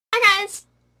Hi guys!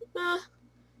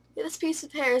 This piece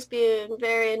of hair is being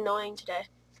very annoying today.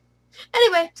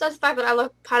 Anyway, so that's the fact that I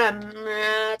look kind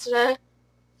of today.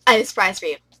 I have a surprise for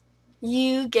you.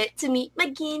 You get to meet my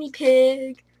guinea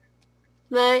pig.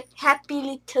 My happy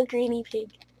little guinea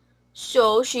pig.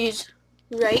 So she's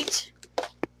right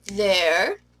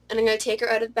there. And I'm going to take her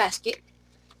out of the basket.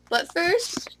 But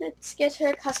first, let's get her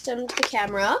accustomed to the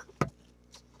camera.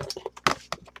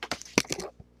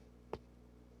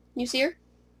 You see her?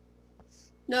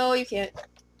 No, you can't.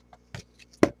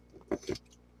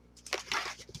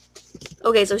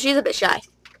 Okay, so she's a bit shy.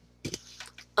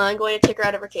 I'm going to take her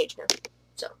out of her cage now.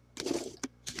 So,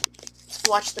 let's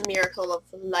watch the miracle of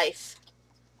life.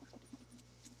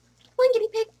 Come on, guinea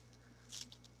pig.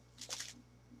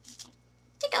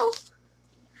 There you go.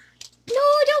 No,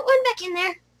 don't run back in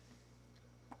there.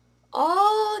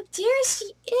 Oh, there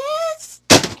she is.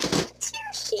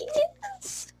 There she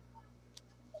is.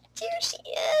 There she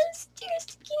is. There's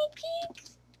the guinea pig.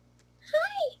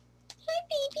 Hi. Hi,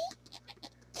 baby.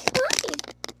 Hi.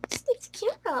 Let's lift the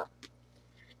camera up.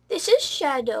 This is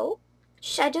Shadow.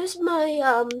 Shadow's my,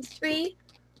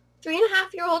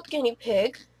 3.5-year-old guinea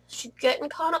pig. She's getting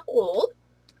kind of old.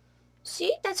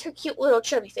 See? That's her cute little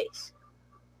chubby face.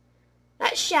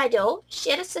 That's Shadow.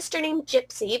 She had a sister named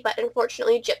Gypsy, but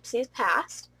unfortunately Gypsy's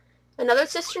passed. Another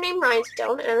sister named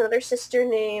Rhinestone, and another sister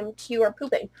named You Are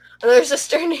Pooping. Another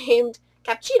sister named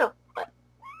Cappuccino, but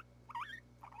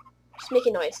just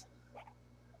making noise.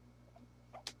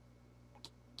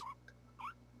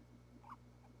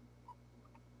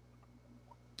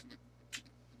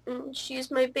 And she's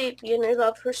my baby, and I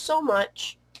love her so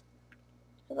much.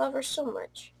 I love her so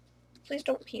much. Please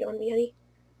don't pee on me, honey.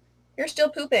 You're still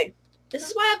pooping. This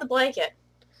is why I have the blanket.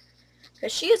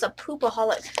 Because she is a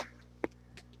poopaholic.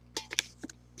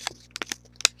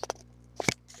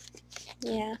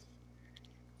 Yeah.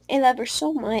 I love her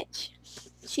so much.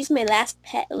 She's my last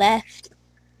pet left.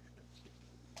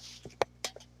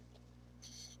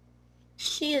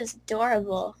 She is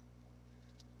adorable.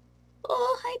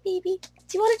 Oh, hi, baby.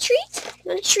 Do you want a treat? You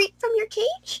want a treat from your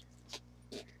cage?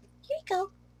 Here you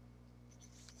go.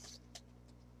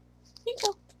 Here you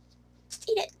go. Just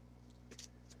eat it.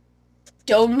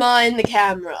 Don't mind the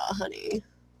camera, honey.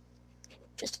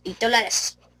 Just eat the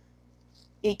lettuce.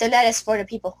 Eat the lettuce for the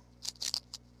people.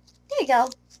 There you go.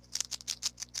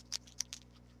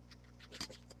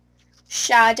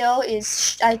 Shadow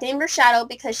is, I named her Shadow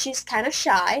because she's kind of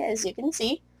shy, as you can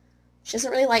see. She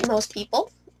doesn't really like most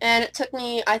people. And it took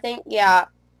me, I think, yeah,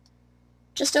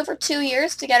 just over 2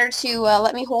 years to get her to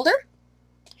let me hold her.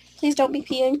 Please don't be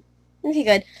peeing. Okay,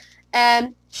 good.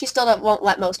 And she still won't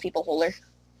let most people hold her,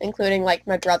 including, like,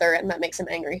 my brother, and that makes him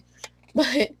angry.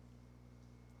 But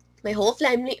my whole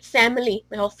family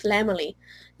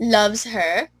loves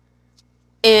her.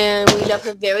 And we love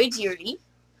her very dearly.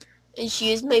 And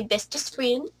she is my bestest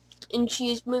friend. And she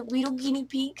is my little guinea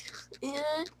pig.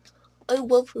 And I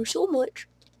love her so much.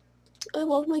 I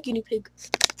love my guinea pig.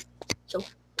 So,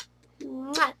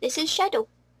 this is Shadow.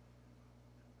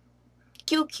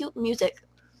 Cute, cute music.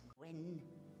 When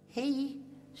he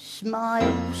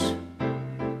smiles,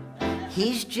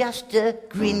 he's just a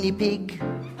guinea pig.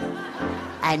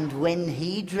 And when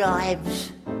he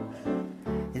drives,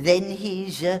 then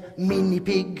he's a mini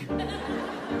pig.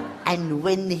 And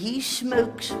when he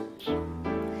smokes,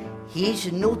 he's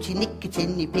a naughty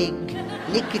nicotine pig.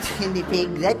 Nicotine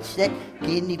pig, that's that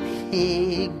guinea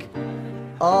pig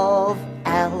of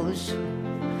ours.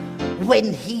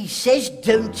 When he says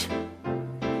don't,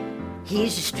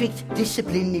 he's a strict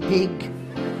discipline pig.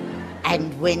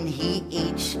 And when he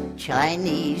eats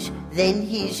Chinese, then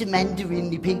he's a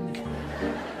Mandarin pig.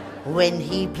 When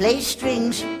he plays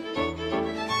strings,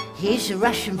 he's a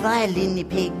Russian violin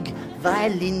pig.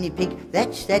 Violin pig,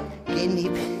 that's that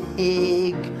guinea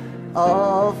pig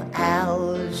of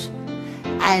ours.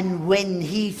 And when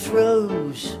he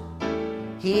throws,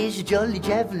 he's a jolly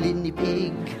javelin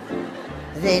pig.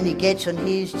 Then he gets on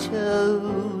his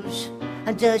toes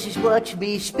and does his watch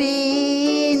me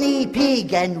spinny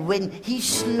pig. And when he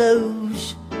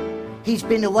slows, he's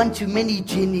been a one too many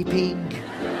guinea pig.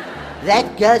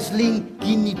 That guzzling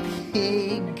guinea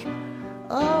pig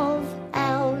of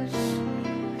ours.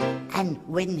 And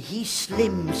when he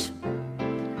slims,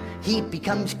 he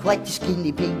becomes quite a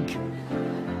skinny pig.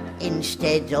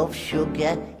 Instead of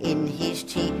sugar in his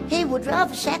tea, he would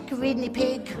rather saccharine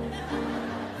pig.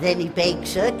 Then he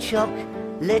bakes a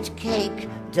chocolate cake.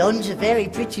 Don's a very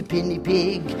pretty pinny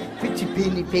pig. Pretty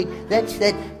pinny pig, that's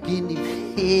that guinea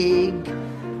pig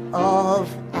of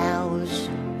ours.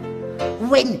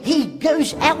 When he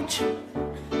goes out,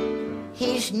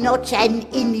 he's not an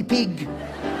inny pig.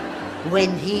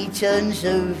 When he turns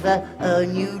over a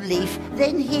new leaf,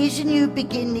 then he's a new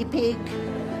guinea pig.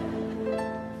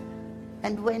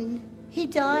 And when he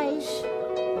dies,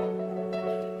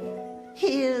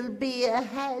 he'll be a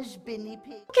has-been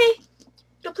pig. Okay,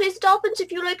 so please dolphins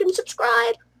if you like and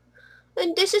subscribe.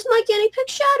 And this is my guinea pig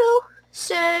Shadow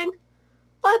saying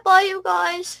bye-bye, you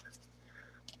guys.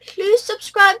 Please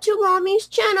subscribe to Mommy's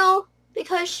channel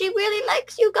because she really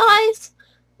likes you guys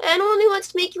and only wants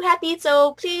to make you happy,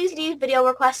 so please leave video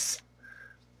requests.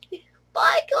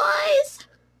 Bye, guys.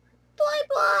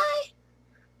 Bye-bye.